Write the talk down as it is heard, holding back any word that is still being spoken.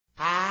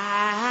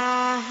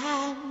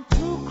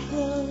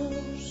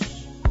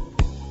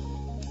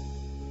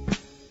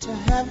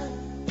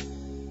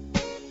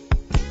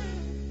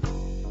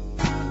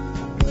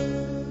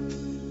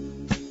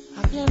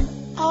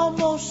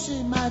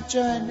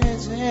join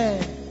this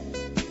in.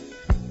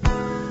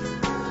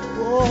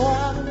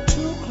 Oh, I'm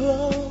too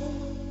close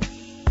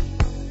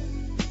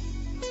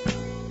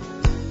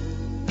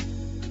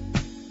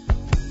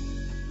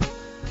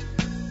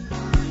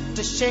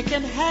to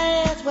shaking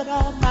hands with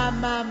all my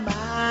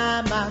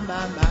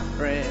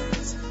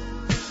friends.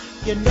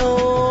 You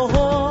know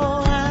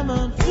I'm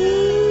a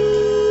too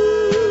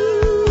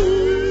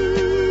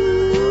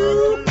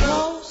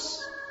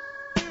close.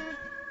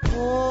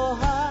 Oh,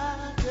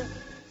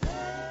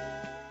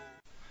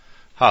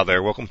 Hi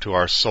there, welcome to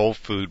our Soul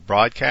Food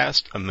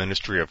broadcast, a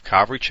ministry of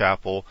Calvary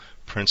Chapel,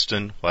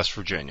 Princeton, West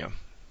Virginia.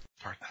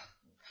 Or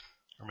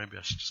maybe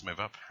I should just move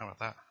up. How about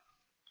that?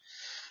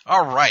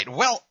 All right,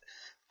 well,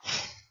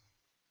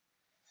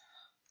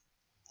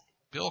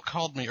 Bill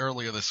called me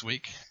earlier this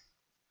week.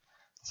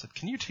 Said,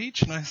 "Can you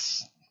teach?" And I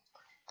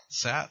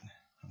sat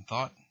and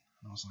thought,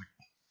 and I was like,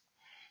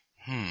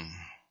 I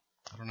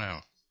don't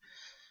know.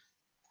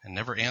 And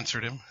never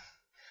answered him.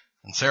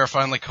 And Sarah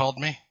finally called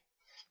me.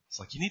 It's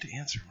like, "You need to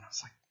answer him." And I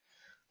was like,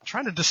 I'm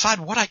trying to decide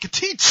what I could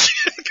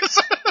teach.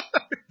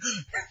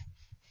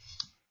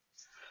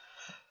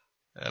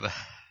 And I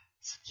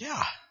said,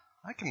 yeah,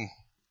 I can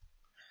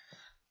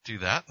do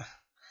that.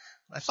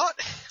 I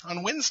thought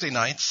on Wednesday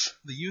nights,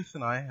 the youth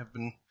and I have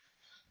been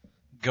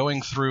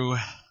going through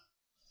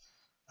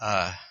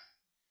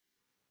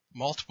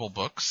multiple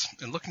books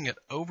and looking at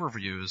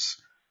overviews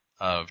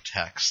of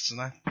texts.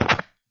 And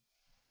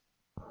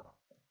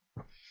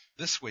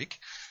this week,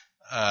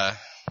 let's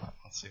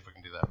see if we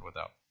can do that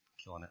without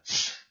killing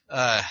it.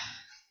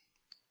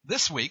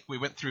 This week, we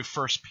went through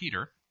 1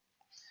 Peter,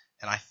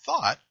 and I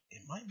thought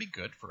it might be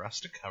good for us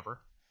to cover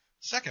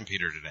 2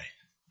 Peter today.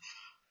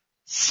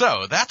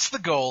 So that's the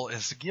goal,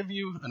 is to give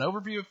you an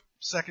overview of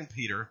 2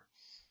 Peter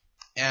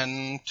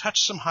and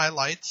touch some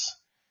highlights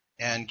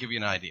and give you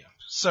an idea.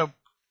 So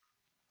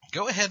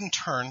go ahead and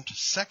turn to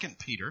 2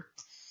 Peter,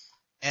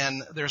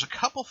 and there's a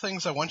couple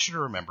things I want you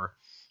to remember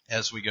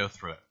as we go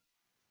through it.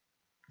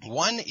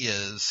 One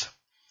is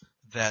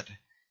that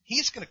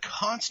he's going to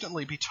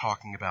constantly be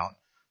talking about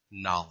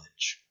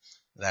knowledge.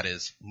 That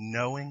is,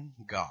 knowing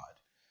God.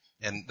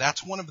 And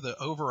that's one of the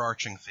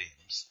overarching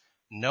themes.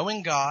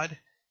 Knowing God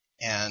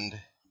and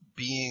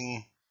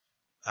being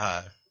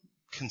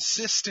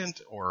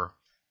consistent or,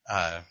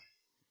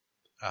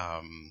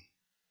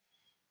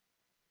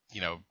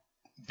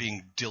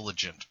 being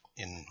diligent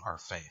in our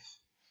faith.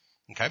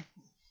 Okay?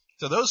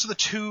 So those are the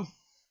two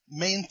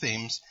main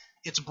themes.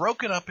 It's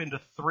broken up into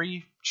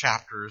 3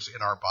 chapters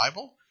in our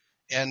Bible.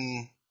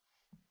 And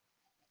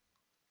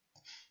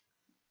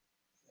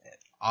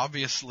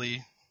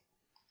obviously,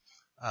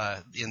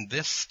 in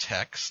this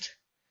text,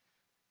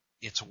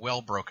 it's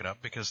well broken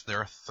up because there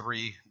are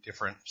 3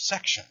 different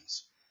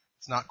sections.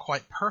 It's not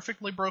quite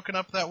perfectly broken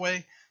up that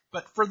way,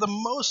 but for the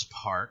most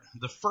part,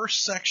 the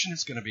first section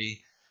is going to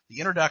be the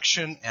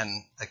introduction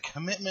and a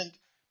commitment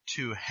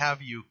to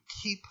have you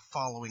keep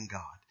following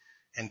God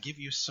and give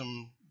you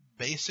some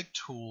basic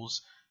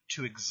tools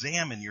to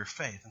examine your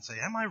faith and say,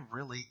 am I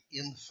really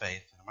in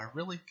faith? Am I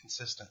really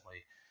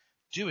consistently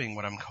doing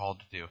what I'm called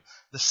to do?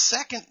 The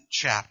second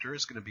chapter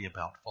is going to be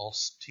about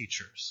false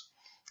teachers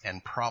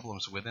and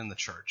problems within the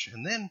church.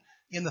 And then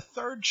in the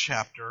third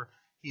chapter,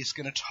 he's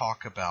going to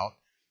talk about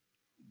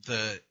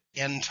the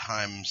end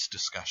times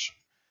discussion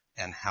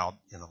and how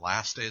in the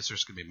last days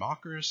there's going to be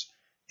mockers,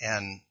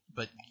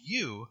 but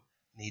you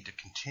need to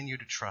continue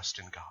to trust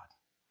in God.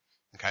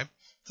 Okay?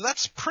 So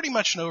that's pretty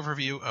much an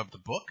overview of the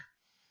book.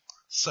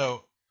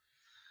 So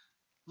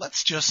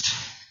let's just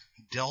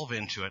delve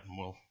into it and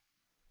we'll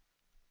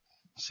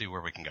see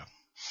where we can go.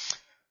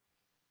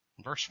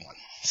 Verse 1.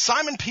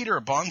 Simon Peter,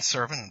 a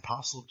bondservant and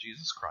apostle of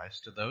Jesus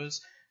Christ, to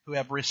those who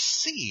have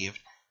received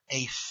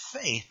a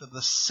faith of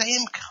the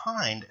same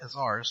kind as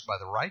ours by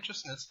the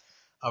righteousness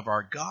of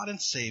our God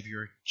and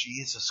Savior,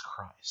 Jesus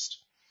Christ.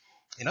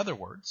 In other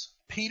words,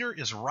 Peter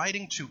is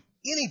writing to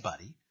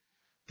anybody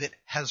that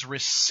has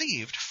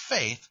received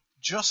faith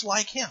just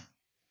like him.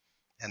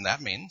 And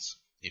that means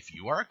if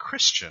you are a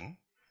Christian,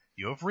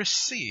 you have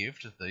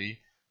received the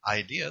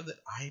idea that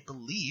I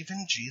believe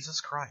in Jesus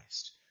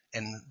Christ.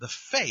 And the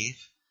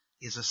faith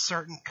is a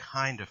certain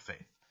kind of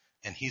faith.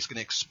 And he's going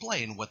to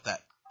explain what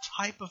that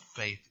type of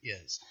faith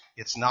is.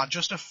 It's not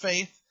just a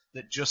faith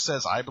that just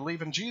says, I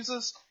believe in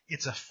Jesus.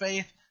 It's a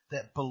faith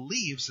that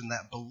believes, and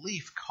that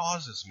belief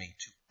causes me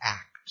to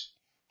act.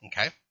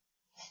 Okay?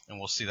 And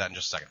we'll see that in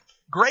just a second.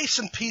 Grace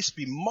and peace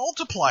be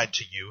multiplied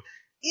to you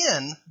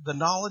in the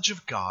knowledge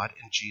of God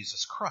and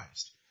Jesus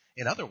Christ.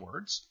 In other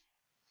words,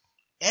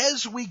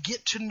 as we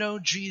get to know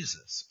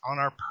Jesus on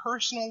our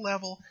personal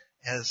level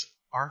as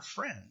our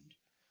friend,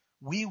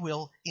 we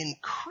will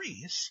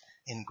increase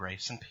in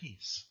grace and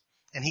peace.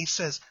 And he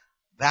says,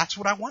 that's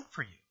what I want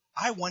for you.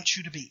 I want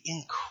you to be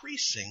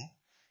increasing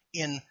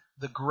in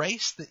the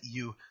grace that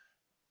you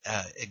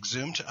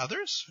exude to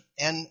others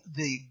and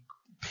the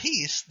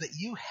peace that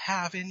you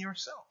have in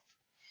yourself.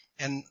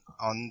 And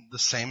on the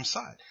same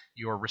side,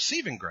 you are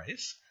receiving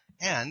grace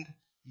and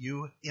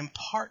you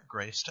impart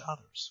grace to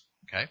others.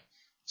 Okay?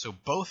 So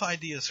both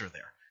ideas are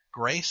there.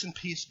 grace and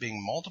peace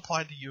being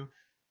multiplied to you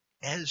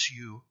as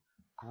you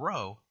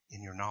grow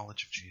in your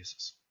knowledge of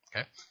Jesus.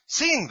 Okay?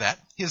 Seeing that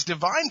his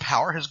divine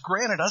power has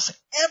granted us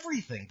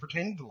everything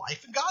pertaining to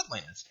life and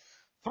godliness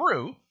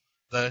through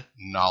the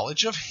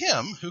knowledge of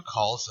him who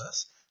calls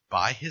us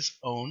by his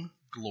own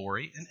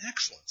glory and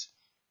excellence.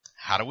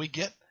 How do we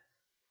get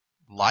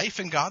life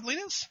and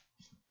godliness?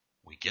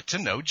 We get to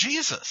know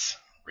Jesus.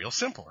 Real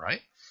simple,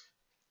 right?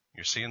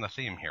 You're seeing the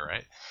theme here,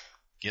 right?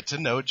 Get to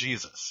know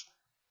Jesus.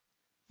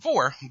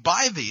 For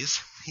by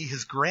these he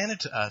has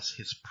granted to us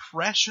his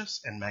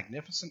precious and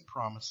magnificent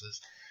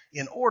promises,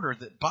 in order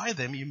that by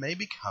them you may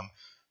become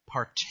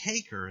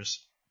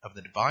partakers of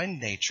the divine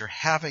nature,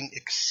 having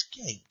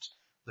escaped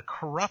the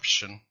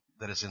corruption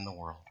that is in the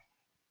world.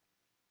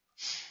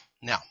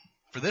 Now,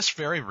 for this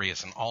very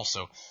reason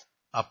also,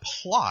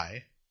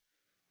 apply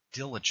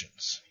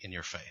diligence in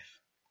your faith.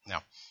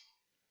 Now,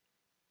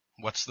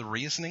 what's the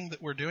reasoning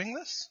that we're doing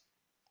this?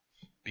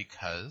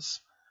 Because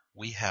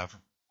we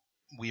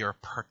are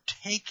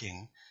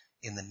partaking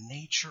in the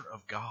nature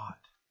of God.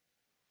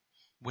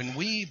 When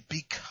we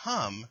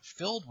become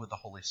filled with the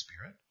Holy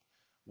Spirit,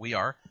 we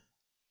are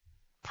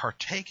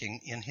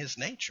partaking in his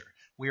nature.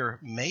 We are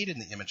made in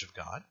the image of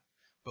God,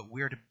 but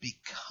we are to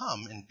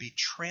become and be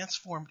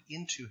transformed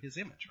into his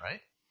image,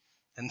 right?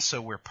 And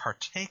so we're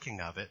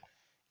partaking of it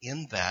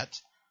in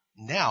that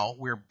now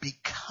we're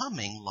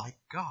becoming like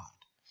God.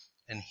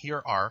 And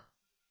here are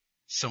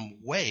some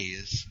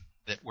ways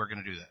that we're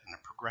going to do that in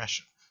a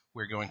progression.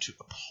 We're going to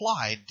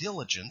apply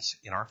diligence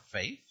in our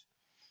faith.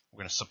 We're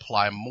going to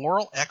supply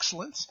moral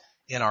excellence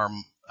in our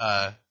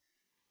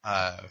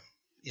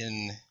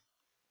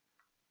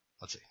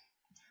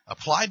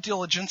apply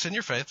diligence in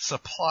your faith,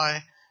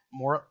 supply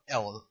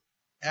moral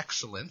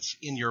excellence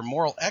in your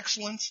moral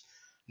excellence,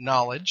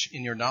 knowledge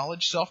in your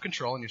knowledge,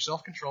 self-control in your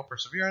self-control,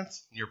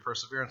 perseverance in your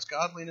perseverance,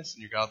 godliness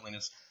in your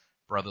godliness,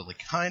 brotherly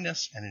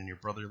kindness, and in your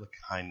brotherly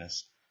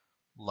kindness,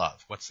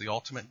 love. What's the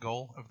ultimate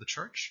goal of the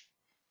church?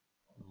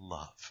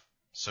 Love.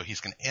 So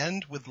he's going to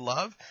end with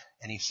love,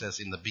 and he says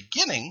in the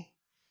beginning,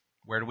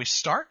 where do we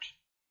start?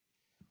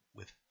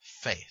 With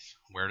faith.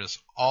 Where does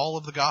all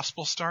of the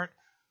gospel start?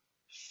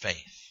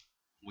 Faith.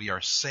 We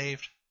are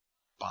saved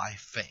by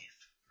faith,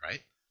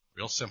 right?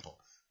 Real simple.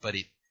 But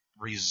it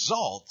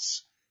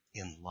results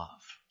in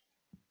love.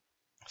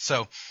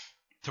 So,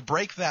 to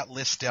break that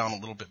list down a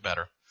little bit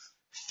better,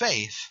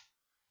 faith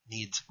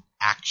needs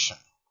action.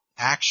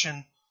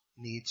 Action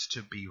needs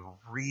to be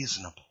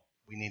reasonable.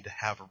 We need to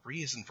have a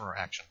reason for our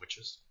action, which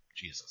is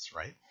Jesus,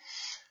 right?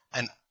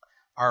 And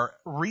our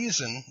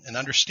reason and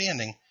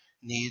understanding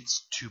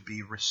needs to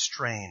be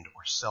restrained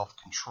or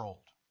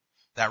self-controlled.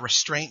 That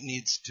restraint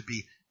needs to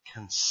be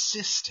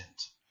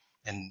consistent.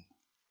 And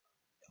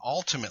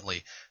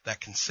ultimately,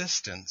 that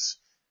consistency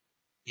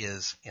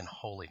is in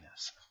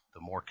holiness.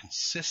 The more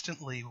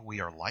consistently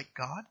we are like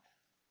God,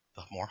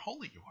 the more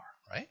holy you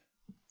are, right?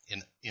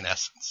 In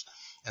essence.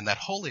 And that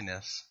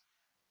holiness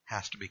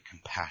has to be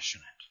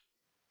compassionate.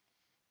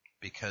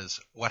 Because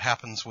what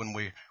happens when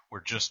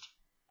we're just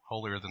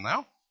holier than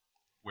thou?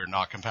 We're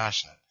not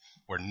compassionate.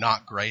 We're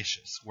not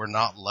gracious. We're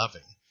not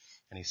loving.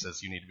 And he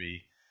says you need to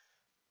be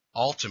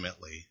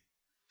ultimately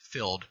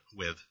filled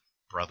with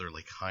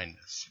brotherly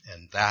kindness.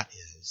 And that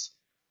is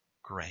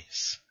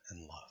grace and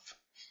love.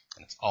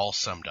 And it's all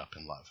summed up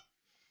in love.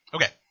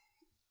 Okay.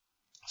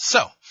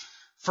 So,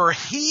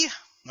 brotherly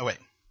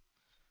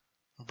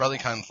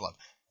kindness, love.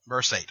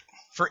 Verse 8.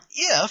 For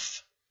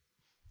if,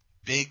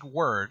 big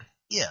word,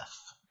 if,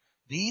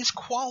 these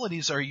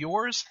qualities are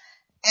yours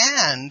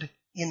and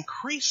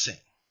increasing.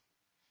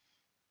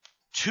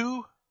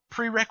 Two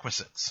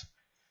prerequisites.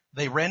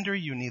 They render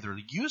you neither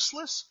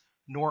useless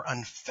nor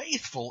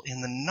unfaithful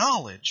in the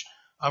knowledge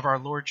of our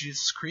Lord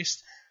Jesus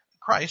Christ,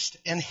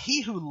 and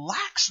he who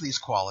lacks these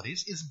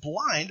qualities is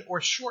blind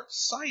or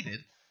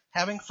short-sighted,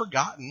 having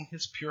forgotten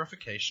his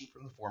purification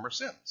from the former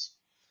sins.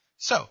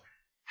 So,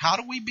 how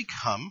do we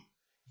become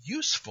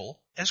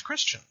useful as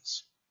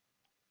Christians?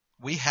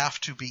 We have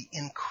to be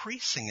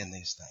increasing in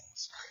these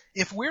things.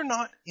 If we're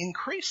not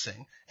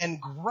increasing and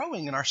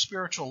growing in our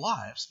spiritual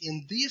lives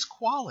in these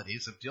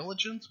qualities of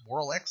diligence,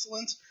 moral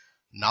excellence,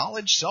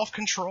 knowledge,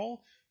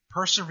 self-control,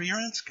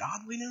 perseverance,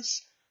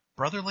 godliness,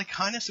 brotherly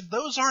kindness, if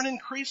those aren't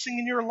increasing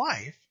in your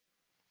life,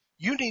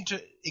 you need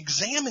to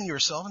examine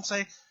yourself and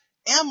say,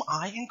 am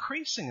I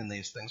increasing in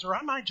these things, or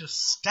am I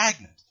just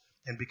stagnant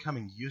and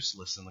becoming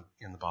useless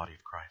in the body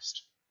of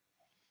Christ?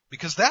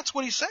 Because that's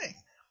what he's saying.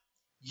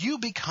 You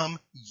become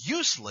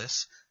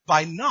useless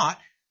by not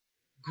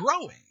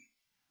growing.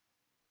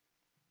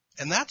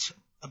 And that's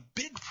a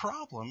big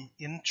problem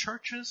in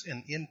churches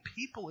and in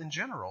people in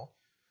general.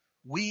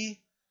 We,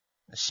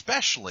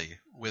 especially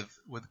with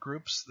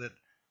groups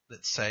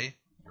that say,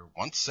 you're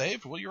once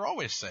saved, well, you're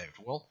always saved.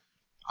 Well,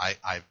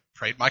 I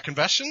prayed my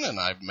confession and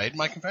I've made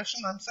my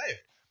confession, I'm saved.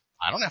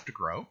 I don't have to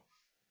grow.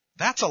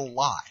 That's a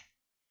lie.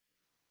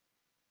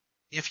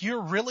 If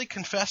you're really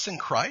confessing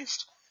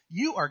Christ,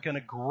 you are going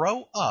to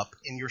grow up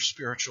in your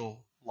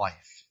spiritual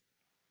life.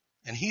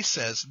 And he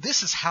says,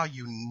 this is how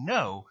you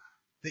know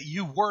that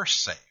you were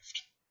saved.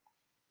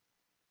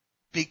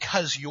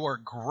 because you're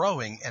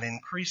growing and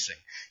increasing.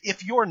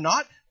 If you're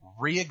not,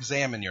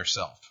 re-examine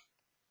yourself.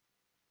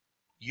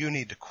 You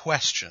need to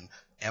question,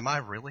 am I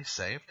really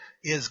saved?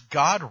 Is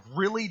God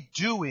really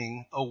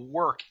doing a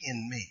work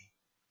in me?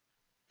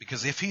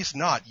 Because if he's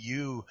not,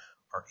 you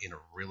are in a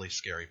really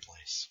scary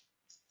place.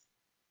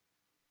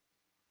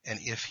 And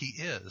if he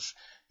is,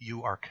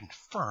 you are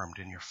confirmed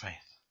in your faith.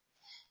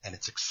 And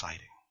it's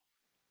exciting.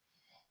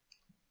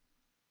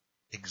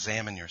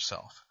 Examine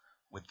yourself.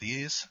 With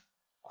these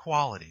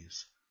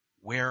qualities,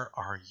 where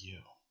are you?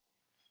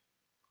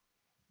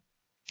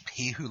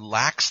 He who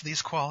lacks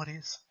these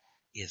qualities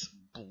is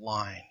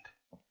blind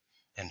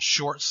and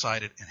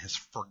short-sighted and has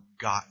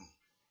forgotten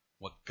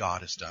what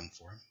God has done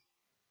for him.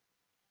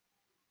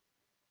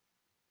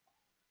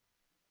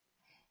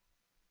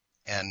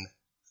 And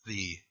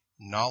the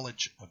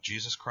knowledge of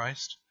Jesus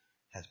Christ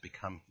has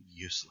become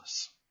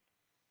useless.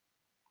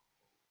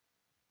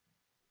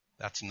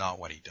 That's not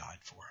what he died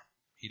for.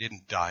 He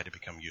didn't die to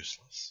become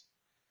useless.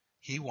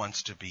 He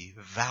wants to be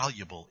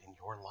valuable in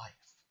your life,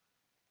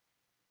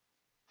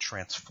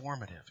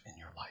 transformative in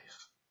your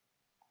life.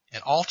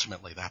 And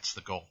ultimately, that's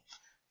the goal.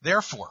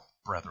 Therefore,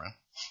 brethren,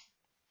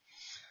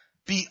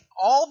 be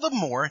all the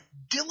more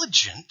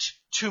diligent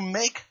to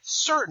make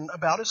certain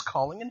about his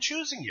calling and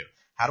choosing you.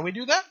 How do we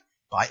do that?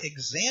 By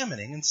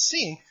examining and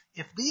seeing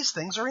if these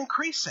things are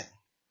increasing.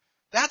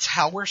 That's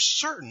how we're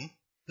certain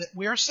that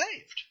we are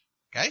saved.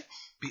 Okay?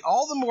 Be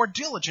all the more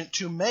diligent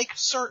to make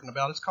certain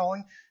about his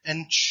calling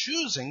and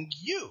choosing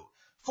you.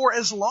 For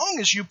as long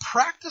as you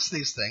practice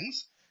these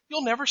things,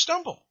 you'll never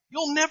stumble.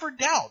 You'll never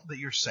doubt that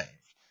you're saved.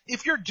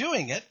 If you're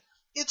doing it,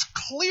 it's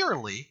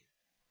clearly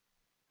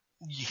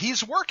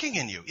he's working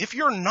in you. If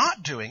you're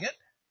not doing it,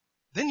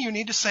 then you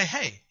need to say,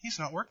 hey, he's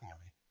not working in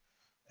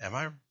me. Am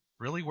I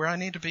really where I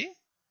need to be?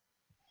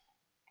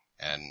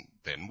 And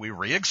then we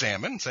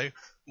re-examine and say,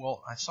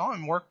 well, I saw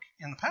him work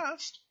in the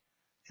past,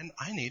 and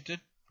I need to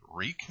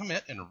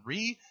recommit and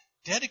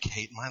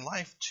rededicate my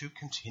life to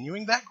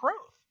continuing that growth.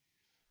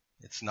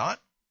 It's not,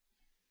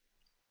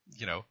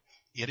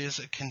 it is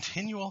a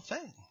continual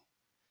thing.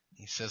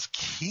 He says,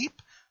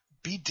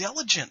 be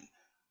diligent.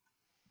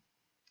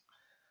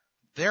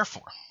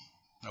 Therefore,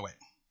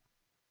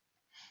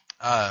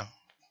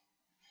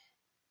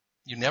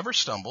 you never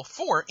stumble,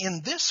 for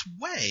in this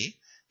way,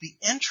 the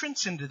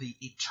entrance into the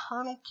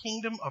eternal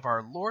kingdom of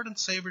our Lord and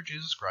Savior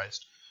Jesus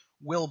Christ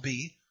will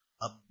be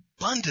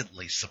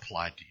abundantly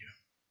supplied to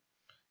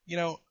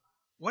you.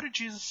 What did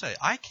Jesus say?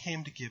 I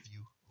came to give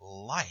you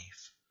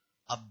life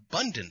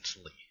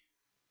abundantly,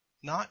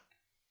 not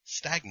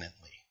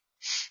stagnantly.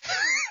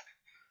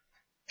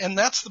 And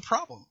that's the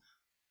problem.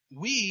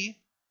 We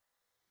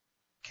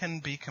can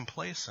be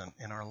complacent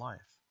in our life.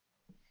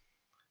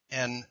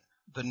 And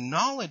the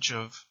knowledge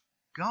of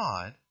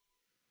God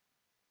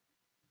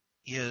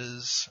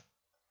is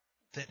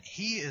that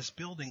he is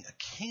building a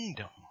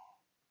kingdom.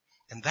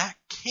 And that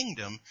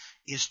kingdom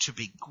is to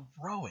be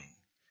growing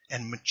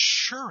and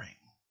maturing.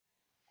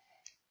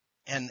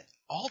 And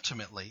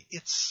ultimately,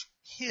 it's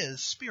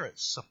his Spirit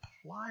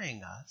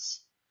supplying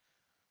us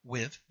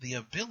with the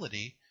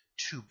ability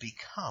to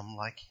become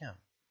like him,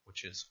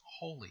 which is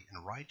holy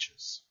and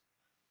righteous.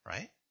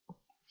 Right?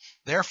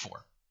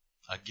 Therefore,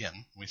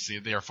 again, we see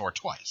therefore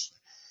twice.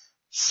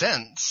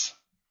 Since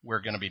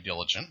we're going to be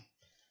diligent,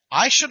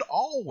 I should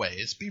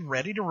always be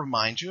ready to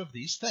remind you of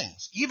these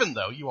things, even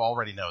though you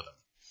already know them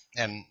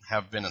and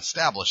have been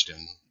established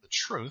in the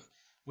truth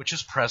which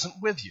is present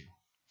with you.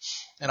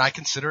 And I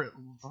consider it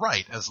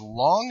right, as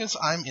long as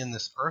I'm in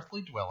this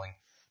earthly dwelling,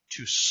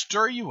 to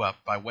stir you up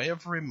by way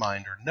of a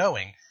reminder,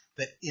 knowing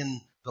that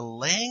in the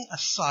laying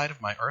aside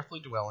of my earthly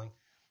dwelling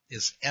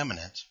is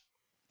imminent,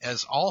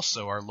 as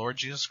also our Lord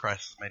Jesus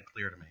Christ has made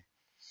clear to me.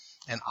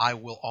 And I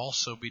will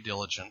also be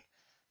diligent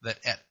that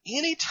at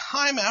any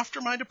time after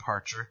my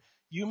departure,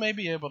 you may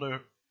be able to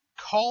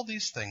call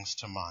these things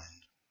to mind.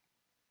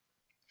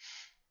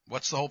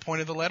 What's the whole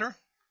point of the letter?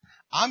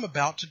 I'm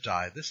about to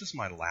die. This is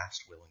my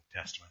last will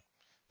and testament.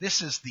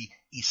 This is the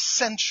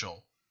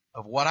essential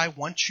of what I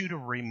want you to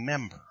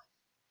remember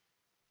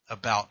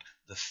about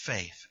the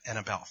faith and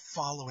about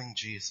following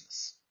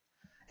Jesus.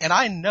 And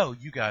I know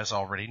you guys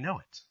already know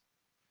it.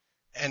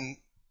 And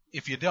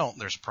if you don't,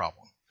 there's a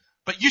problem.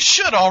 But you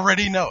should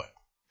already know it.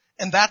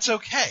 And that's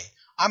okay.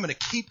 I'm going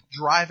to keep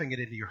driving it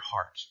into your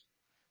heart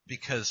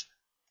because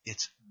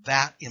it's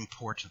that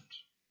important.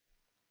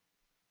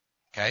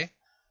 Okay?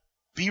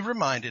 Be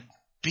reminded,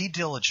 be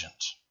diligent.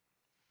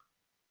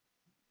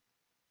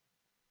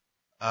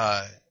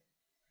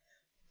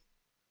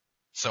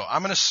 So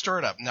I'm going to stir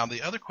it up. Now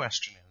the other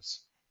question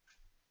is,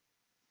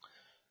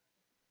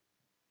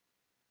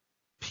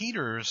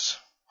 Peter's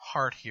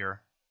heart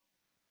here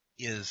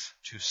is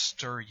to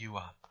stir you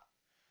up,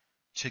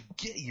 to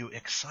get you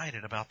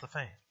excited about the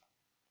faith.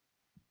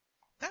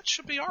 That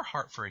should be our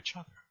heart for each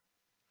other,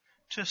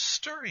 to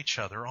stir each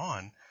other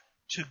on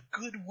to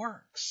good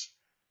works.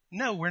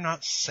 No, we're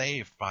not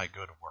saved by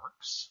good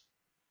works.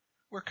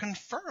 We're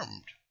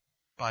confirmed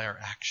by our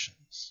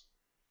actions.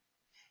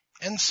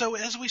 And so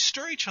as we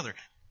stir each other,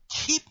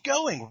 Keep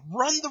going.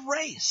 Run the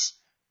race.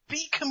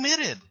 Be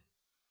committed.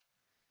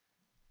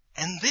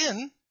 And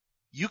then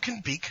you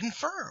can be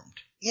confirmed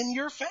in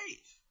your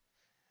faith.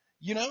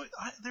 You know,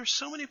 there's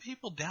so many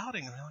people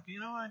doubting, and they're like, you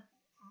know,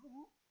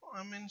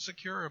 I'm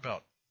insecure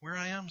about where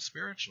I am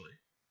spiritually.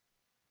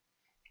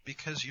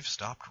 Because you've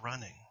stopped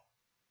running.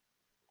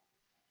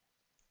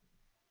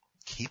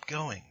 Keep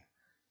going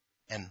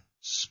and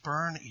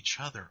spurn each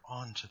other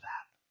on to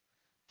that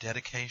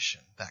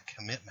dedication, that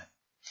commitment.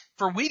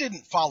 For we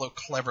didn't follow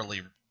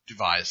cleverly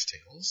devised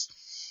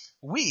tales.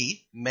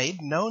 We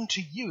made known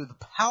to you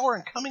the power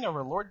and coming of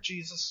our Lord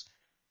Jesus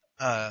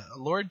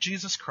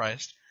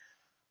Christ,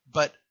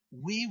 but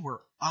we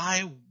were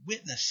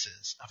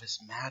eyewitnesses of his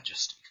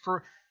majesty.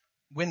 For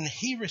when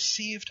he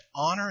received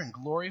honor and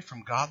glory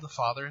from God the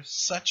Father,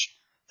 such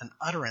an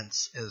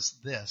utterance as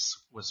this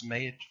was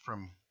made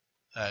from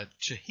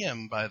to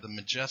him by the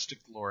majestic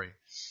glory.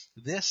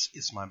 This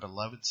is my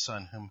beloved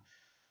Son,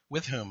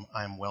 with whom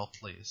I am well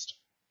pleased.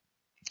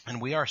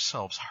 And we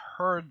ourselves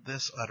heard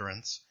this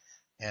utterance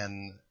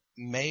and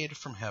made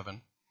from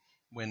heaven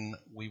when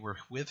we were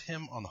with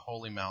him on the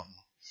holy mountain.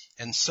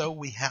 And so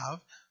we have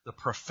the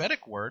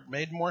prophetic word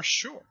made more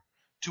sure,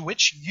 to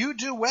which you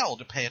do well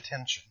to pay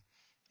attention,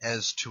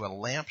 as to a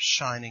lamp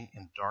shining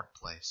in dark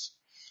place,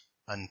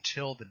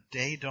 until the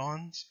day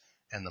dawns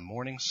and the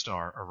morning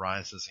star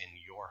arises in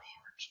your heart.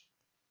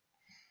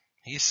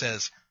 He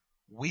says,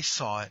 we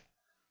saw it,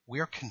 we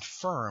are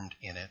confirmed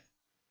in it,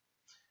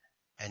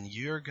 and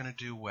you're going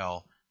to do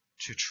well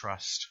to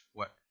trust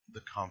the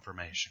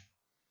confirmation.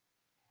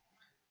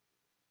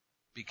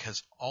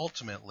 Because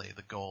ultimately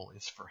the goal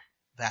is for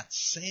that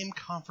same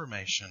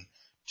confirmation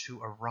to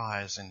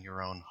arise in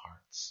your own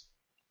hearts.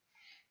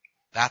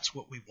 That's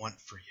what we want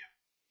for you.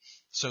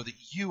 So that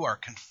you are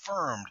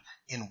confirmed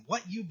in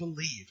what you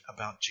believe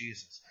about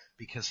Jesus,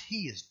 because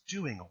he is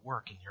doing a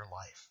work in your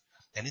life.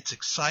 And it's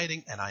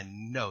exciting, and I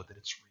know that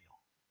it's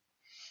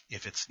real.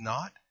 If it's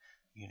not,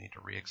 you need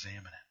to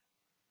re-examine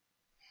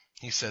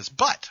it. He says,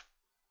 but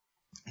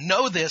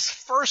know this,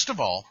 first of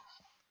all,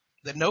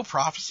 that no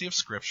prophecy of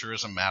Scripture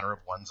is a matter of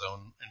one's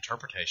own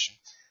interpretation.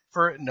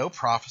 For no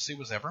prophecy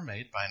was ever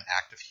made by an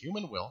act of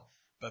human will,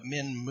 but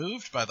men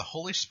moved by the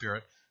Holy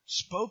Spirit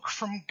spoke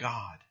from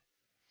God.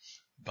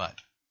 But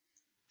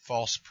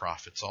false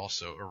prophets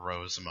also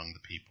arose among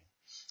the people,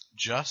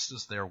 just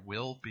as there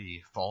will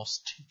be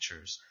false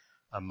teachers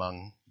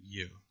among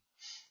you,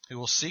 who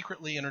will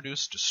secretly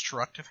introduce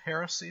destructive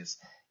heresies,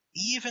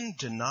 even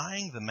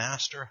denying the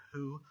master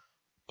who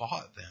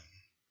bought them,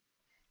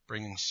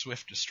 bringing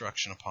swift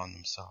destruction upon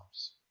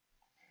themselves.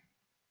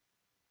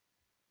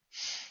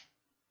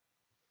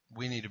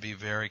 We need to be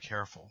very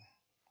careful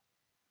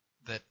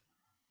that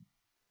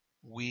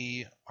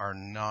we are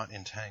not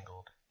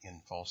entangled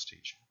in false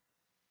teaching.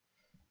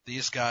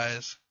 These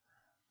guys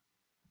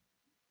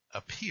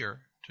appear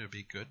to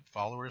be good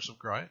followers of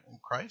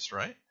Christ,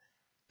 right?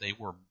 They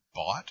were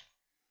bought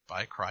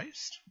by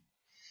Christ.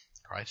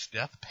 Christ's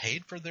death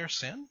paid for their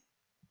sin.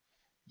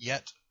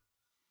 Yet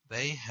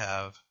they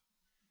have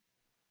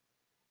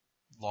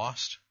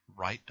lost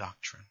right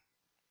doctrine.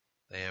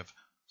 They have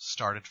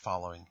started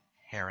following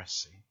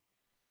heresy.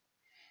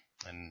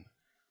 And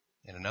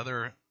in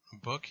another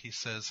book, he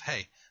says,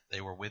 hey,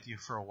 they were with you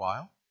for a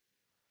while,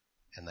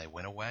 and they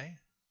went away,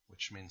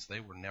 which means they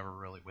were never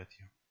really with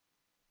you.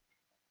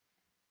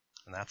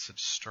 And that's a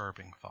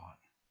disturbing thought.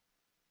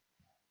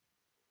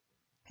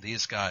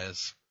 These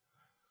guys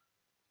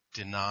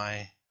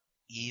deny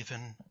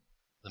even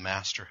the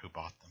master who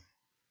bought them.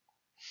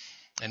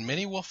 And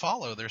many will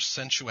follow their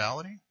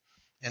sensuality,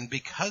 and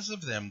because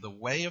of them, the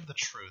way of the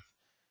truth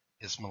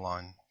is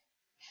maligned.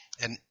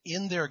 And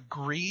in their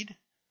greed,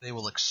 they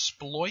will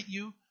exploit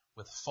you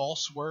with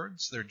false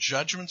words. Their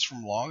judgments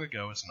from long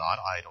ago is not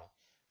idle,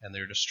 and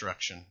their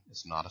destruction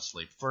is not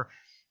asleep. For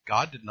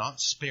God did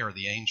not spare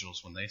the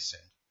angels when they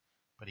sinned,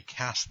 but he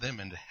cast them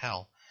into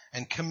hell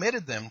and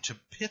committed them to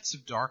pits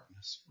of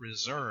darkness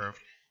reserved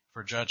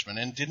for judgment,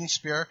 and didn't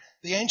spare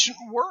the ancient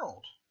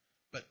world,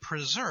 but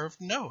preserved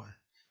Noah,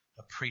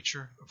 a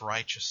preacher of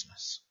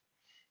righteousness,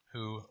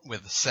 who,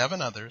 with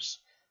 7 others,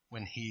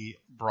 when he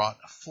brought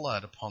a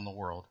flood upon the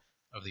world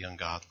of the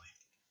ungodly.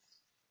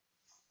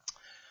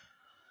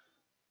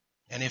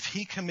 And if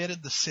he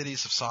committed the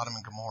cities of Sodom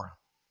and Gomorrah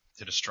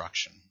to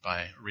destruction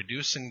by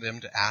reducing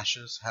them to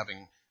ashes,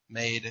 having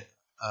made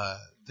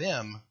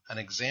them an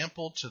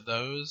example to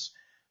those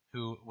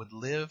who would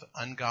live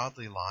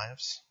ungodly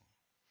lives,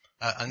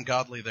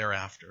 ungodly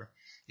thereafter,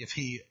 if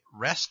he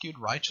rescued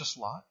righteous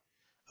Lot,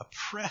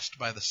 oppressed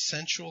by the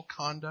sensual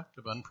conduct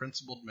of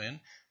unprincipled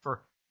men,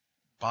 for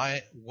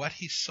by what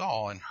he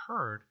saw and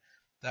heard,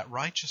 that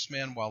righteous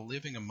man, while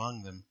living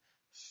among them,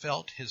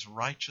 felt his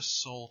righteous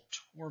soul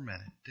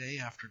tormented day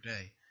after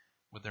day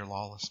with their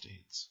lawless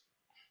deeds.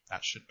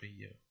 That should be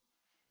you.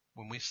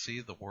 When we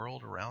see the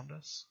world around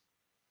us,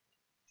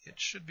 it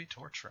should be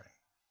torturing.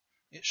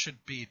 It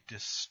should be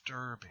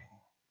disturbing,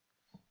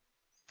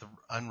 the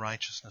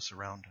unrighteousness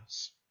around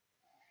us.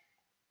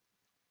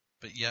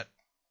 But yet,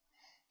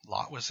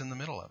 Lot was in the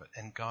middle of it,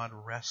 and God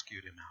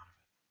rescued him out of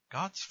it.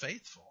 God's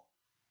faithful.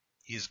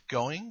 He's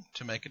going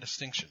to make a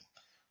distinction.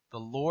 The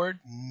Lord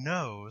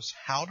knows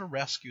how to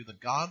rescue the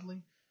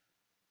godly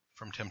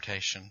from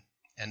temptation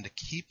and to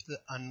keep the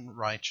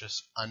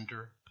unrighteous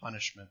under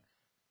punishment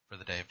for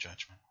the day of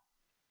judgment.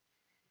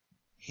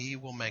 He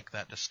will make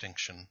that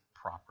distinction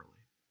properly,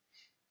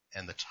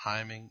 and the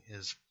timing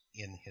is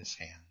in his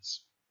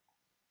hands.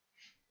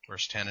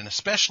 Verse 10, and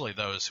especially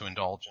those who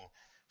indulge in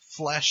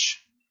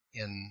flesh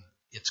in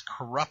its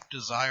corrupt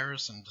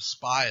desires and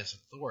despise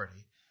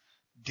authority,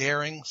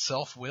 daring,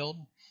 self-willed,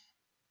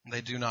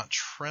 they do not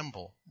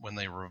tremble when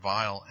they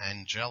revile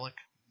angelic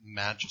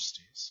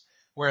majesties.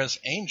 Whereas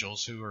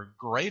angels who are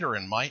greater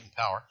in might and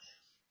power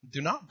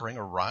do not bring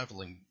a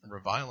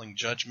reviling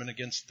judgment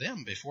against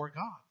them before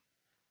God.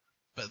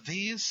 But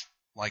these,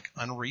 like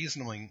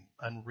unreasoning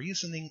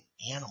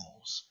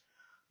animals,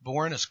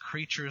 born as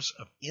creatures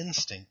of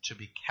instinct to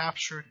be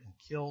captured and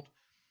killed,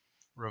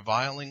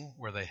 reviling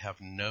where they have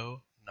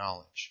no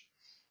knowledge.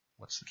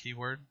 What's the key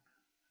word?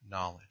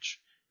 Knowledge.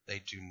 They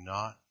do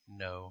not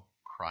know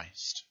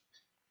Christ.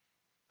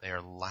 They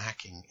are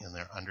lacking in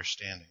their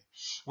understanding.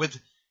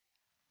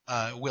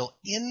 Will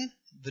in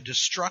the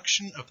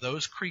destruction of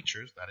those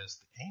creatures, that is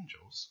the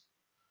angels,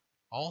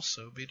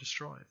 also be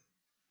destroyed.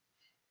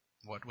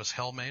 What was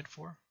hell made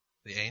for?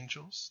 The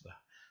angels, the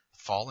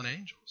fallen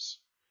angels.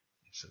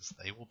 He says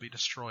they will be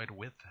destroyed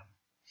with them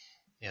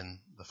in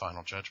the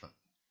final judgment.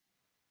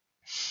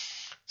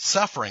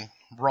 Suffering,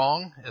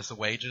 wrong, is the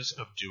wages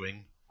of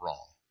doing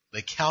wrong.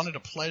 They count it a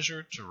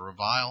pleasure to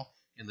revile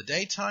in the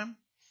daytime.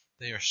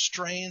 They are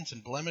stains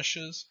and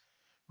blemishes,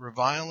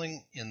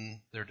 reviling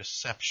in their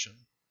deception,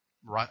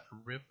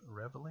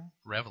 reveling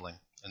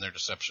in their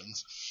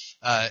deceptions,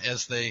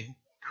 as they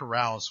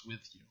carouse with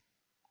you.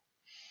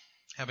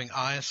 Having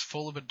eyes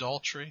full of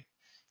adultery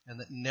and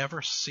that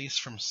never cease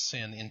from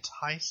sin,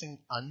 enticing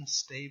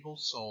unstable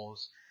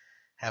souls,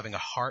 having a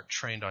heart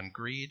trained on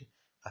greed,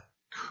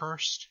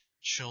 accursed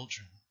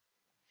children.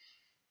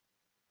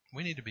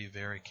 We need to be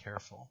very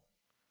careful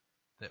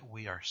that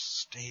we are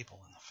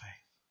stable in the faith,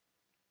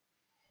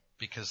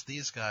 because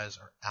these guys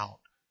are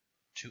out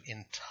to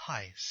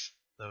entice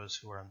those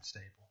who are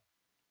unstable.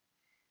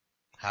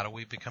 How do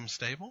we become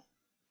stable?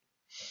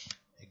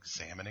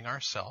 Examining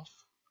ourselves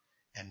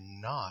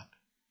and not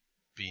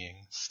being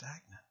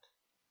stagnant.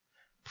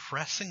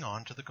 Pressing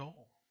on to the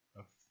goal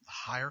of the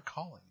higher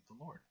calling of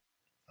the Lord.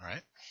 All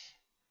right?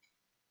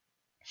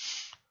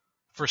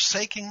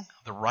 Forsaking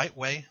the right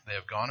way, they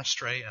have gone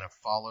astray and have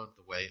followed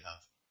the way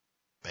of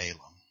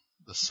Balaam,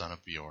 the son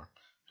of Beor,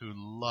 who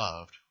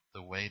loved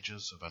the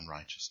wages of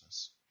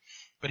unrighteousness.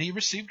 But he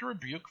received a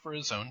rebuke for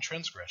his own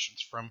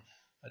transgressions from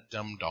a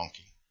dumb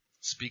donkey,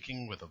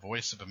 speaking with the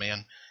voice of a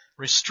man,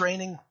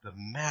 restraining the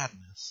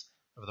madness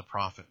of the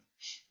prophet.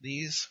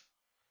 These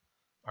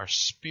are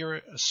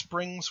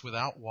springs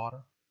without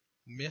water,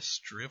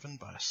 mist driven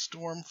by a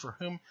storm, for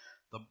whom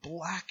the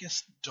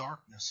blackest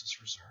darkness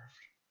is reserved.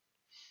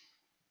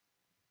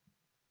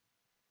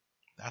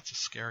 That's a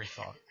scary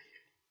thought.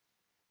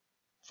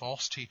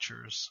 False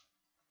teachers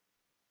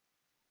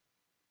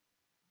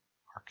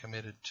are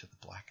committed to the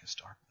blackest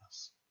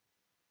darkness.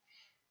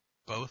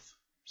 Both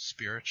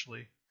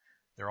spiritually,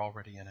 they're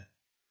already in it.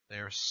 They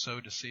are so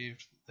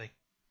deceived,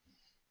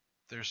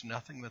 there's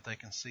nothing that they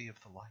can see of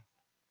the light.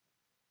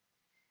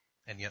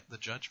 And yet the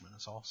judgment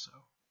is also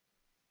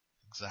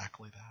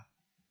exactly that.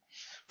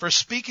 For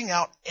speaking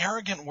out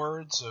arrogant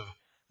words of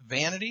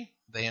vanity,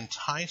 they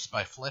entice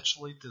by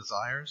fleshly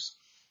desires,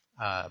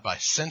 by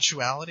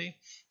sensuality,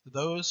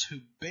 those who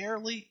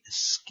barely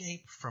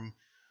escape from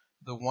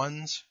the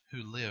ones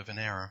who live in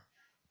error,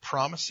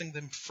 promising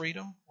them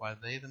freedom while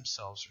they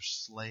themselves are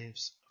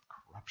slaves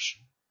of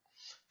corruption.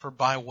 For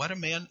by what a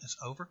man is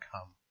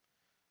overcome,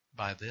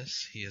 by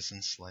this he is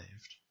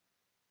enslaved.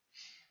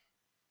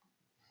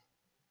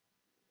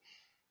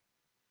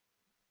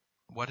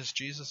 What has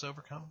Jesus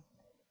overcome?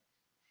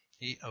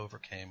 He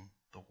overcame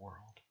the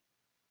world.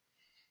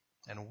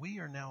 And we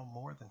are now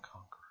more than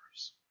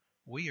conquerors.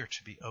 We are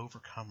to be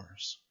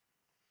overcomers,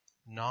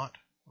 not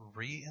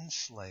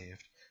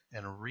re-enslaved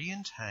and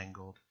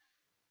re-entangled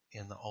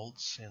in the old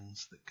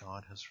sins that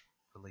God has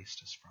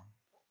released us from.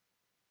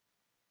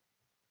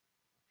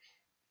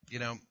 You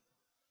know,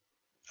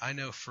 I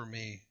know for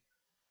me,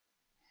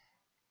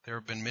 there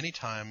have been many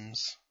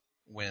times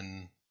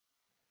when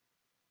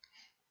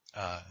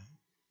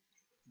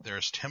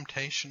there's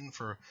temptation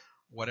for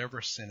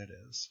whatever sin it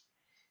is.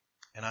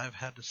 And I've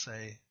had to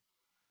say,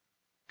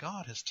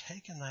 God has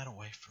taken that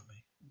away from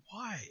me.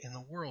 Why in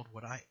the world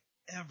would I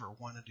ever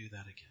want to do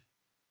that again?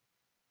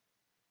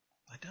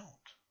 I don't.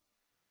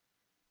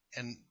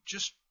 And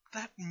just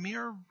that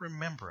mere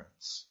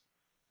remembrance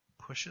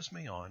pushes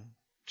me on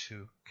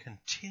to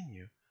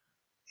continue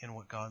in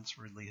what God's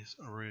released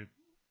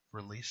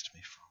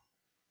me from.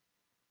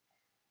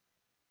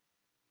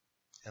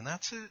 And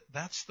that's it.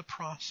 That's the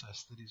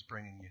process that he's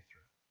bringing you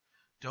through.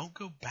 Don't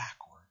go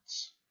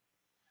backwards.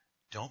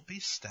 Don't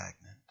be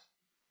stagnant.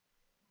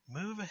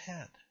 Move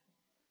ahead.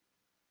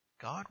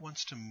 God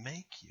wants to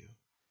make you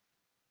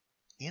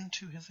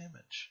into his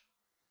image.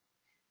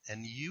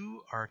 and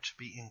you are to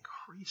be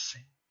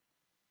increasing.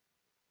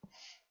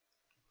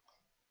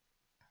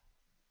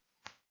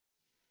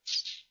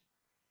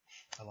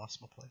 I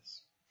lost my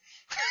place.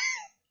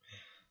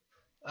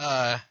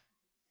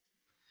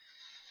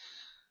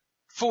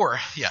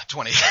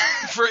 20.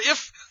 For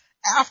if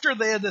after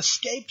they had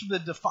escaped the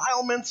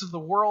defilements of the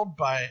world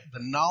by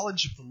the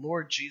knowledge of the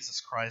Lord Jesus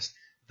Christ,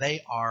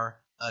 they are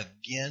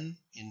again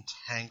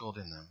entangled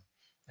in them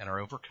and are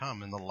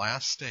overcome, and the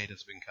last state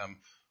has become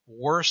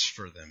worse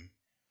for them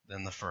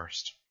than the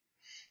first.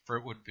 For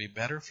it would be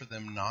better for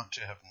them not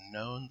to have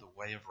known the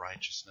way of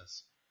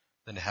righteousness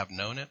than to have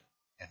known it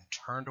and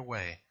turned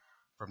away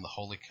from the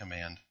holy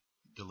command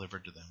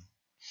delivered to them.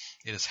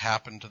 It has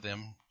happened to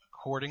them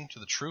according to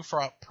the true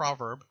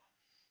proverb,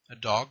 a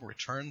dog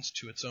returns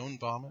to its own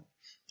vomit,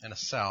 and a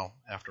sow,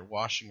 after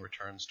washing,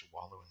 returns to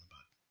wallow in the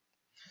mud.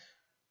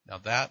 Now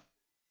that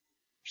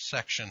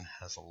section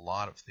has a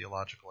lot of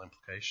theological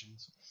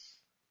implications,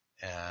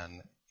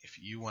 and if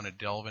you want to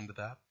delve into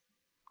that,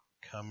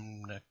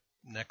 come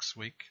next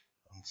week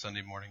on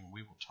Sunday morning.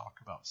 We will talk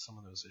about some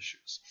of those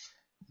issues.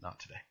 Not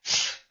today.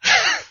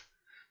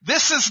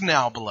 This is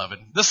now, beloved,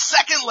 the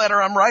second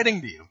letter I'm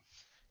writing to you,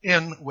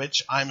 in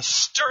which I'm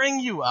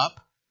stirring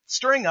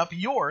up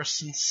your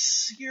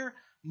sincere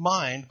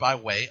mind by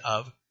way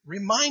of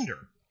reminder.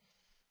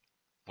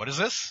 What is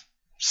this?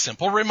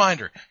 Simple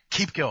reminder.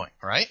 Keep going,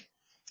 right?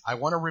 I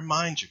want to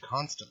remind you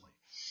constantly.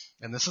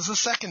 And this is the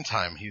second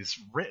time he's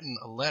written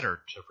a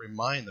letter to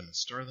remind them and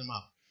stir them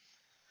up.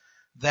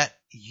 That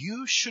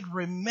you should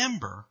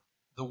remember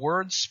the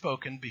words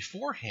spoken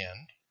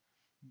beforehand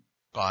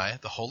by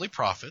the holy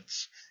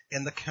prophets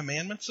and the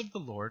commandments of the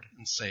Lord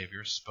and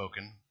Savior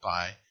spoken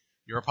by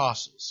your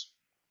apostles.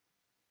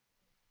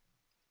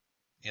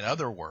 In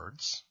other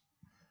words,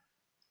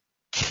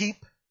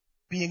 keep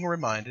being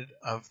reminded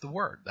of the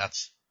Word.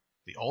 That's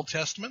the Old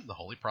Testament, the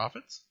holy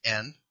prophets,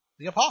 and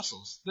the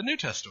apostles, the New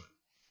Testament.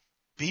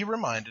 Be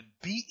reminded,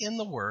 be in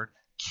the Word,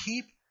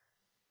 keep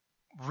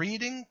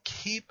reading,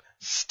 keep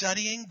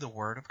studying the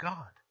Word of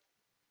God.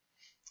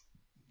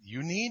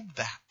 You need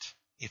that.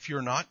 If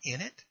you're not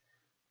in it,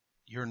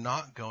 you're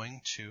not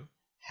going to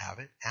have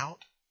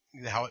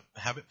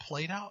it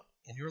played out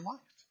in your life.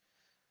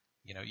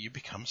 You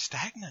become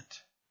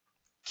stagnant.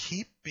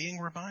 Keep being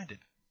reminded.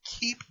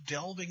 Keep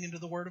delving into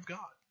the Word of God.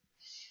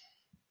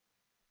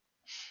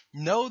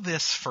 Know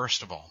this,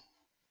 first of all,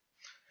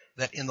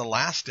 that in the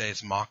last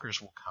days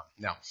mockers will come.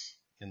 Now,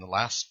 in the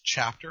last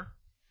chapter,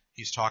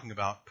 he's talking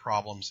about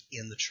problems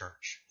in the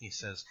church. He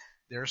says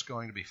there's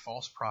going to be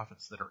false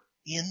prophets that are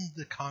in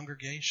the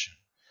congregation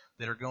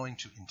that are going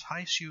to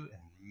entice you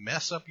and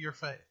mess up your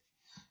faith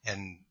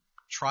and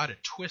try to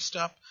twist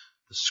up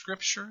the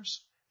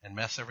scriptures and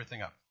mess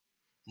everything up.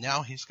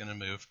 Now he's going to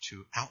move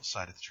to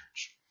outside of the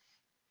church.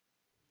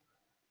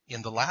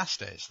 In the last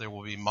days, there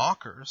will be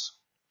mockers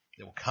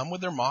that will come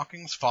with their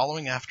mockings,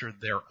 following after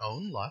their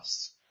own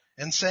lusts,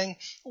 and saying,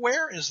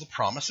 "Where is the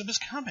promise of his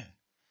coming?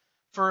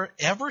 For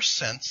ever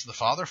since the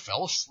Father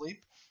fell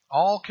asleep,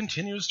 all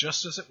continues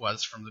just as it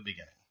was from the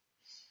beginning."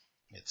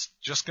 It's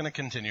just going to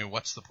continue.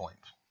 What's the point,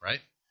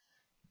 right?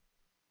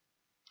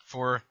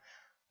 For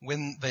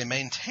when they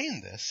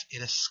maintain this,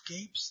 it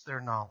escapes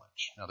their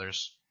knowledge. Now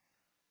there's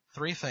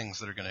three things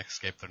that are going to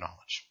escape their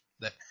knowledge.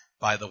 That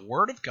by the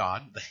word of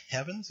God, the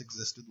heavens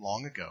existed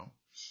long ago,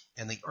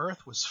 and the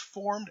earth was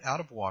formed out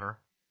of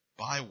water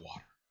by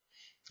water.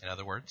 In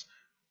other words,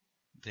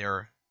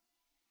 they're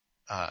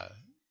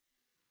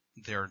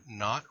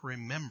not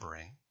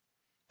remembering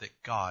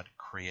that God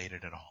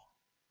created it all.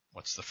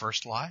 What's the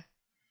first lie?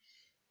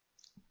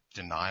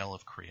 Denial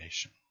of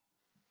creation.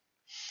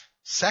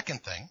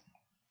 Second thing,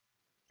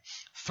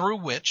 through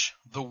which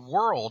the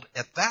world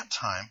at that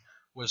time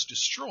was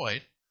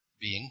destroyed,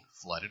 being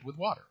flooded with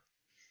water.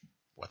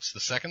 What's the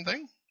second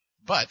thing?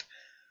 But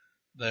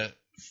the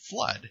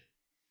flood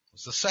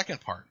was the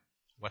second part.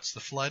 What's the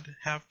flood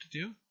have to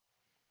do?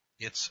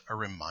 It's a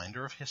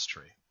reminder of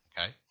history,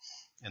 okay?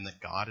 And that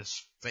God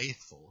is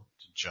faithful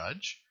to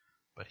judge,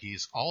 but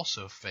he's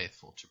also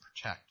faithful to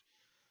protect.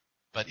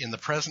 But in the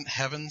present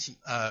heavens,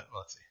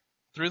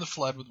 through the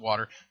flood with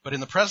water, but in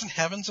the present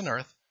heavens and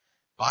earth,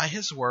 by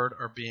his word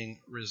are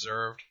being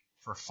reserved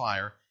for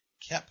fire,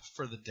 kept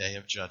for the day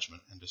of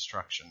judgment and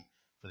destruction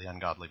for the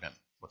ungodly men.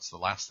 What's the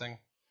last thing?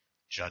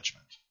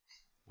 Judgment.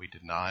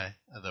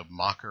 The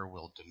mocker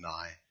will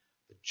deny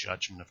the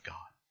judgment of God.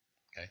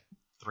 Okay?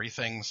 Three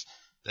things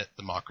that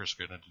the mockers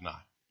are going to deny.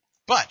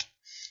 But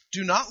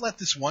do not let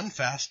this one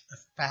fact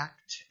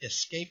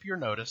escape your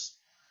notice,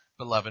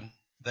 beloved,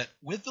 that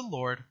with the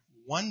Lord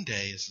 1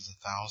 day is as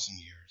 1,000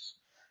 years,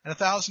 and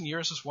 1,000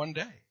 years is 1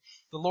 day.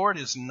 The Lord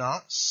is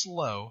not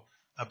slow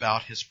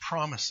about his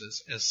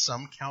promises, as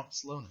some count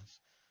slowness,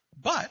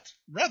 but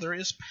rather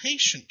is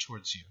patient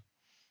towards you,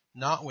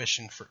 not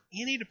wishing for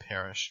any to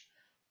perish,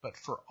 but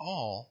for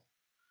all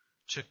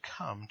to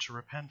come to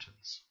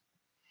repentance.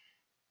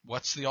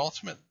 What's the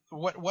ultimate?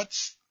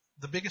 What's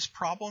the biggest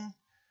problem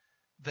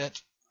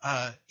that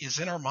is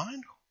in our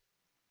mind?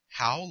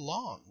 How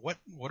long? What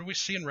do we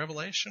see in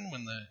Revelation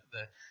when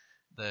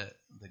the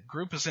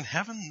group is in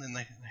heaven, and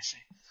they say,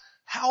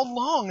 how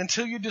long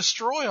until you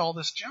destroy all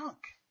this junk?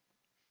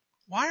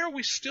 Why are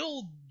we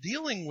still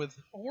dealing with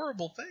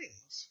horrible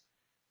things?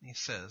 And he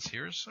says,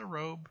 here's a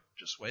robe.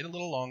 Just wait a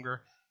little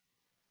longer.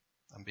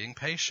 I'm being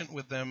patient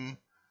with them,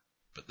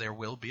 but there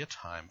will be a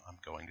time I'm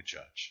going to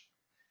judge.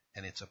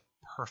 And it's a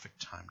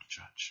perfect time to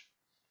judge.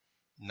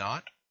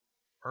 Not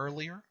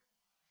earlier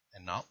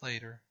and not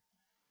later.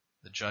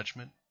 The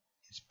judgment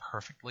is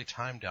perfectly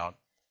timed out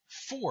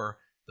for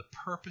the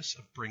purpose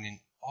of bringing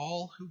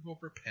all who will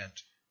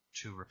repent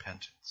to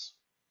repentance.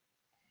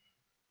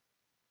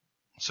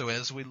 So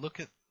as we look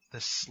at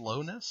this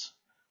slowness,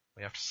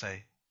 we have to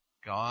say,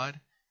 God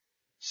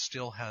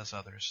still has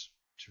others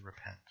to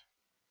repent.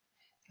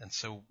 And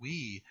so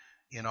we,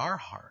 in our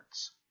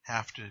hearts,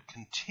 have to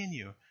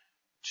continue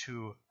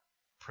to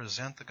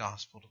present the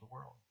gospel to the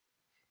world,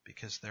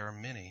 because there are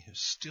many who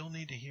still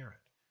need to hear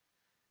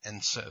it.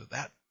 And so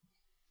that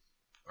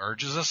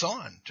urges us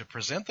on to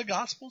present the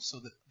gospel so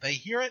that they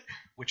hear it,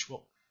 which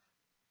will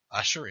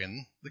usher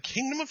in the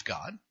kingdom of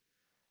God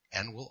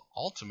and will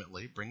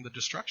ultimately bring the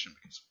destruction,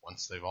 because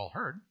once they've all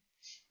heard,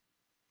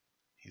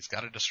 he's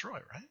got to destroy,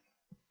 right?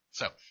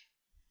 So,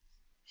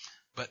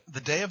 but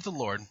the day of the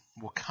Lord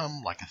will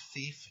come like a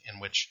thief, in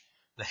which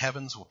the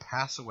heavens will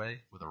pass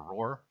away with a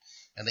roar,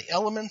 and the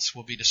elements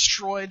will be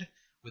destroyed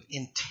with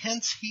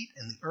intense heat,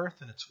 and the earth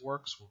and its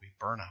works will be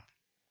burned up.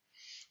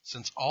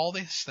 Since all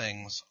these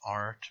things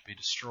are to be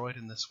destroyed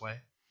in this way,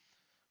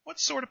 what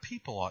sort of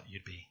people ought you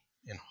to be?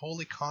 In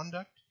holy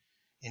conduct,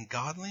 in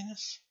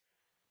godliness,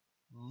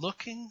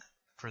 looking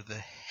for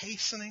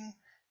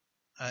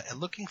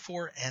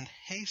and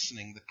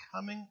hastening the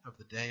coming of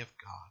the day of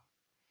God,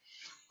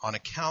 on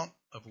account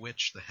of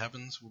which the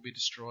heavens will be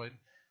destroyed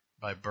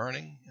by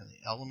burning, and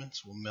the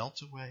elements will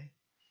melt away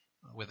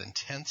with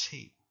intense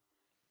heat.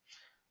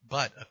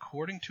 But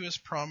according to his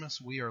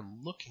promise, we are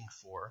looking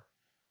for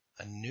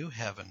a new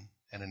heaven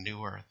and a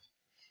new earth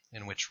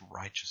in which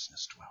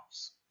righteousness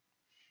dwells.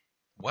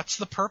 What's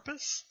the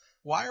purpose?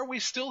 Why are we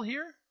still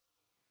here?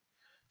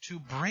 To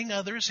bring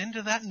others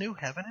into that new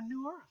heaven and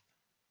new earth.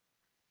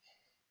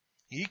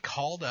 He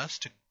called us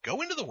to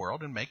go into the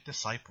world and make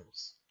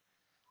disciples.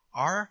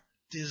 Our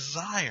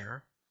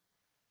desire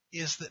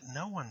is that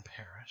no one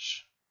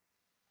perish,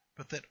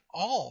 but that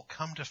all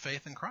come to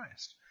faith in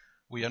Christ.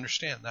 We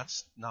understand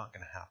that's not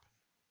going to happen.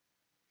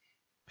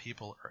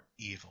 People are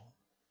evil.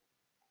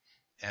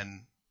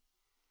 And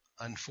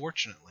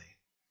unfortunately,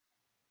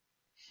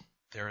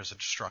 there is a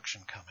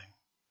destruction coming.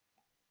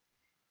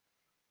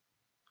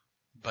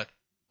 But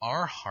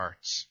our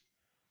hearts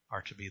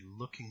are to be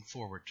looking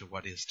forward to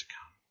what is to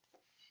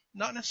come.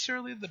 Not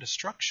necessarily the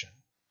destruction,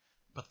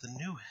 but the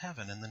new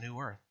heaven and the new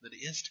earth that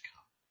is to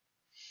come.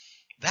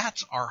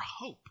 That's our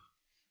hope.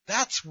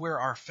 That's where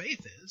our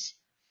faith is.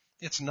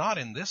 It's not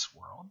in this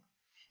world.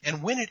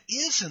 And when it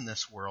is in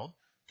this world,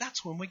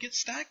 that's when we get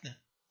stagnant.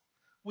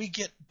 We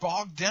get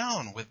bogged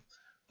down with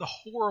the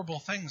horrible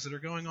things that are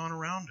going on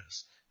around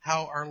us.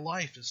 How our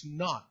life is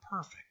not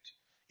perfect.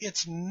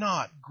 It's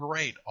not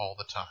great all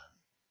the time.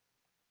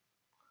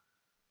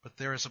 But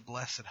there is a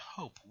blessed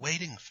hope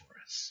waiting for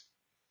us.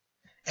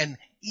 And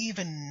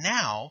even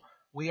now,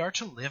 we are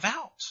to live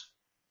out.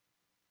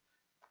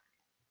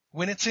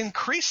 When it's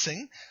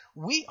increasing,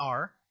 we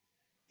are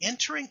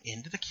entering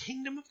into the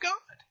kingdom of God.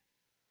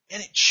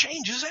 And it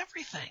changes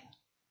everything.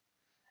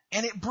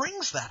 And it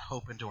brings that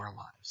hope into our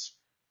lives.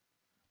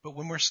 But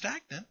when we're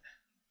stagnant,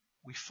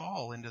 we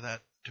fall into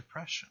that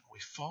depression. We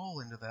fall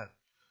into that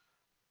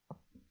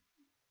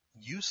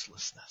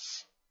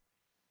uselessness.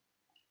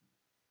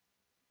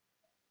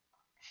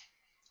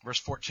 Verse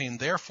 14,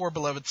 therefore,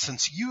 beloved,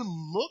 since you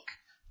look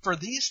for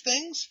these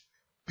things,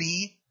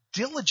 be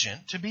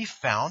diligent to be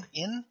found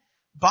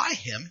by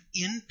him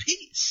in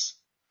peace.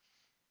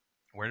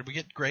 Where did we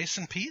get grace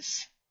and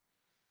peace?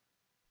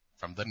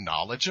 From the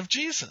knowledge of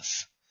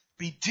Jesus.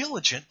 Be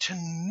diligent to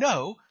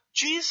know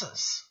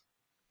Jesus.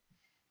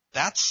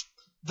 That's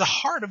the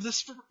heart of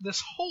this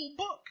whole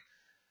book.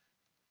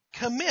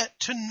 Commit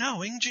to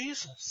knowing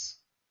Jesus.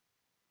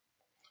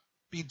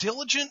 Be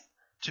diligent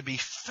to be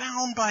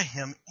found by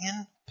him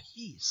in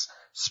peace,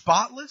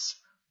 spotless,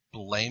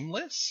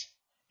 blameless,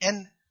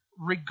 and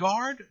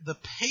regard the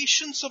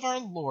patience of our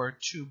Lord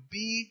to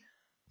be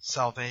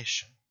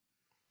salvation.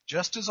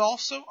 Just as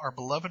also our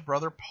beloved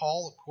brother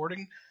Paul,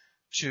 according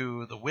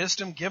to the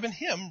wisdom given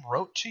him,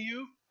 wrote to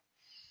you,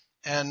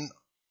 and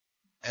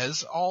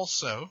as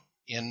also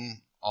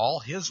in all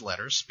his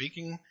letters,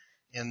 speaking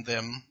in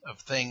them of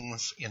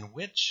things in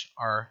which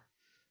are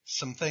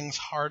some things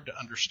hard to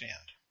understand.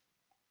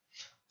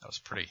 That was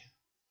pretty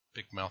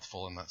big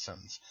mouthful in that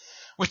sentence.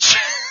 Which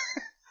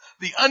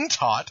the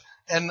untaught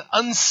and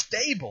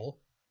unstable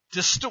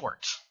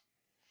distort,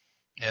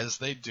 as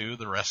they do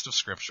the rest of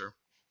Scripture,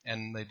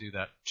 and they do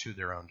that to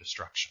their own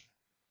destruction.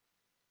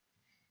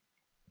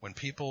 When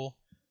people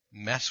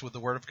mess with the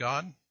Word of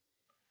God,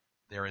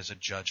 there is a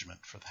judgment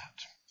for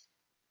that.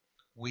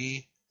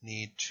 We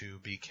need to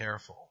be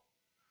careful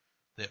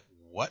that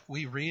what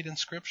we read in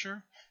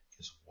Scripture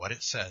is what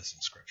it says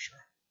in Scripture,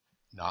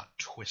 not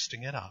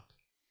twisting it up,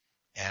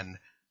 and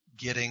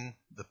getting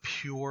the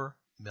pure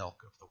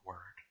milk of the Word.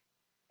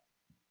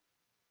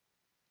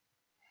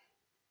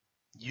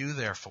 You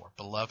therefore,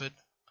 beloved,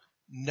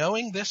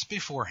 knowing this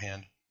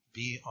beforehand,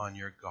 be on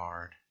your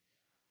guard,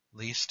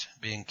 lest,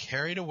 being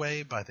carried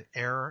away by the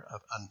error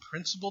of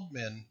unprincipled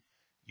men,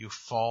 you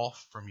fall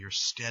from your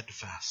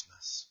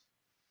steadfastness.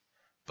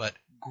 But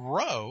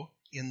grow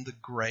in the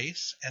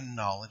grace and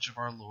knowledge of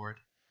our Lord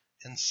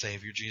and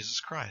Savior Jesus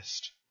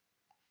Christ.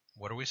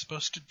 What are we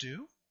supposed to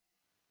do?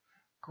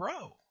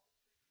 Grow.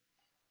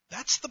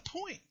 That's the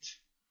point.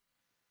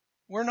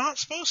 We're not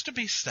supposed to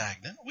be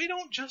stagnant. We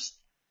don't just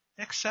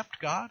accept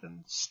God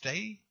and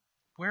stay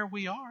where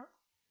we are.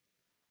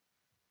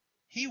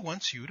 He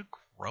wants you to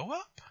grow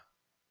up.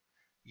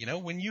 You know,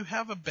 when you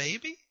have a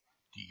baby,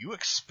 do you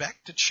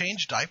expect to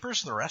change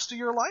diapers the rest of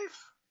your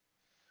life?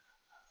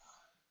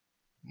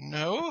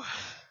 No.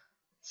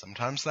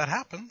 Sometimes that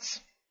happens.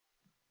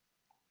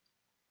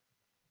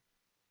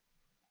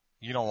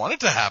 You don't want it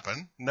to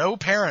happen. No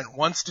parent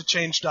wants to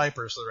change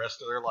diapers the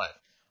rest of their life.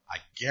 I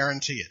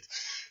guarantee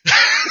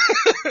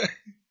it.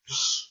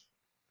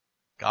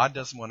 God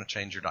doesn't want to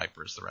change your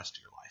diapers the rest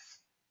of your life.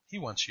 He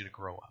wants you to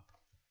grow up.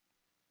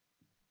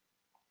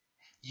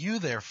 You,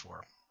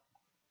 therefore,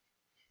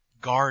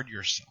 guard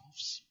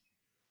yourselves,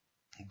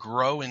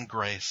 grow in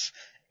grace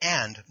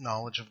and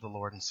knowledge of the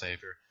Lord and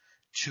Savior.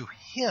 To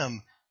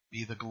Him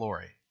be the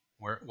glory.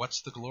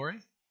 What's the glory?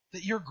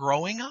 That you're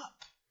growing up.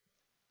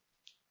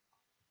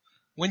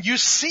 When you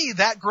see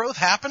that growth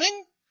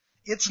happening,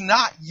 it's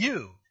not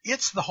you.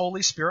 It's the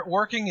Holy Spirit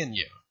working in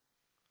you.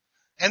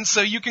 And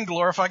so you can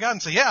glorify God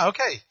and say, yeah,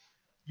 okay,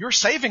 you're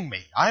saving me.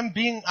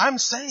 I'm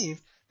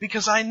saved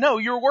because I know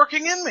you're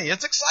working in me.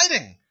 It's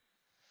exciting.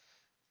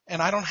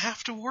 And I don't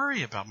have to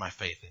worry about my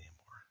faith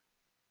anymore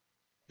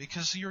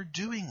because you're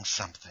doing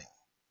something.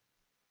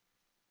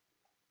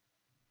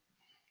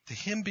 To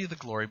Him be the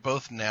glory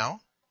both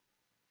now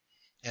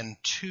and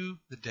to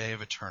the day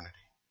of eternity.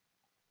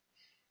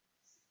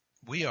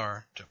 We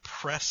are to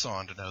press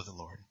on to know the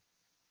Lord.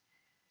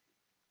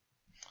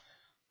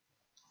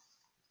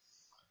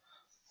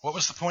 What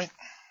was the point?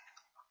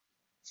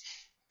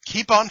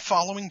 Keep on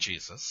following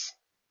Jesus,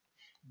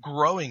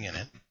 growing in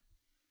it.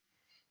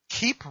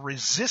 Keep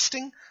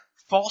resisting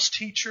false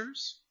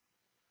teachers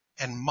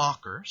and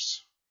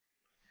mockers.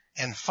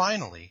 And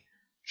finally,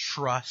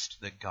 trust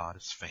that God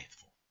is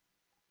faithful.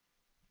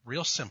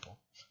 Real simple.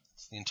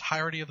 It's the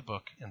entirety of the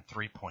book in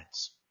 3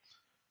 points.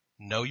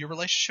 Know your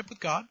relationship with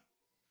God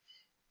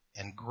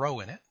and grow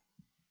in it.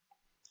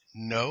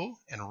 Know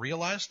and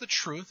realize the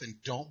truth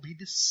and don't be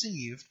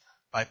deceived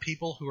by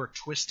people who are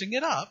twisting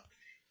it up.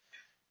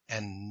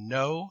 And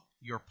know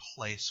your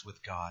place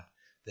with God,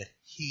 that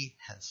He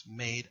has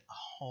made a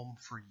home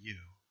for you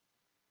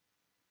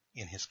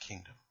in His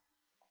kingdom.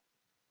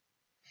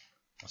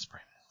 Let's pray.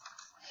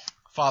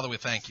 Father, we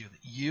thank you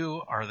that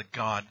you are the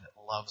God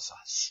that loves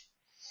us,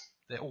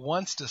 that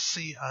wants to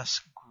see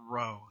us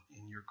grow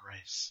in your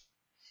grace,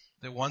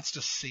 that wants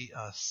to see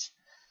us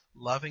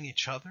loving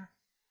each other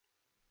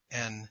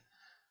and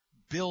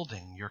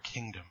building your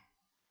kingdom.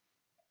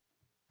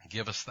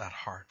 Give us that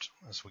heart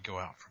as we go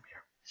out from here.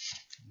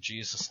 In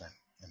Jesus' name,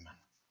 amen.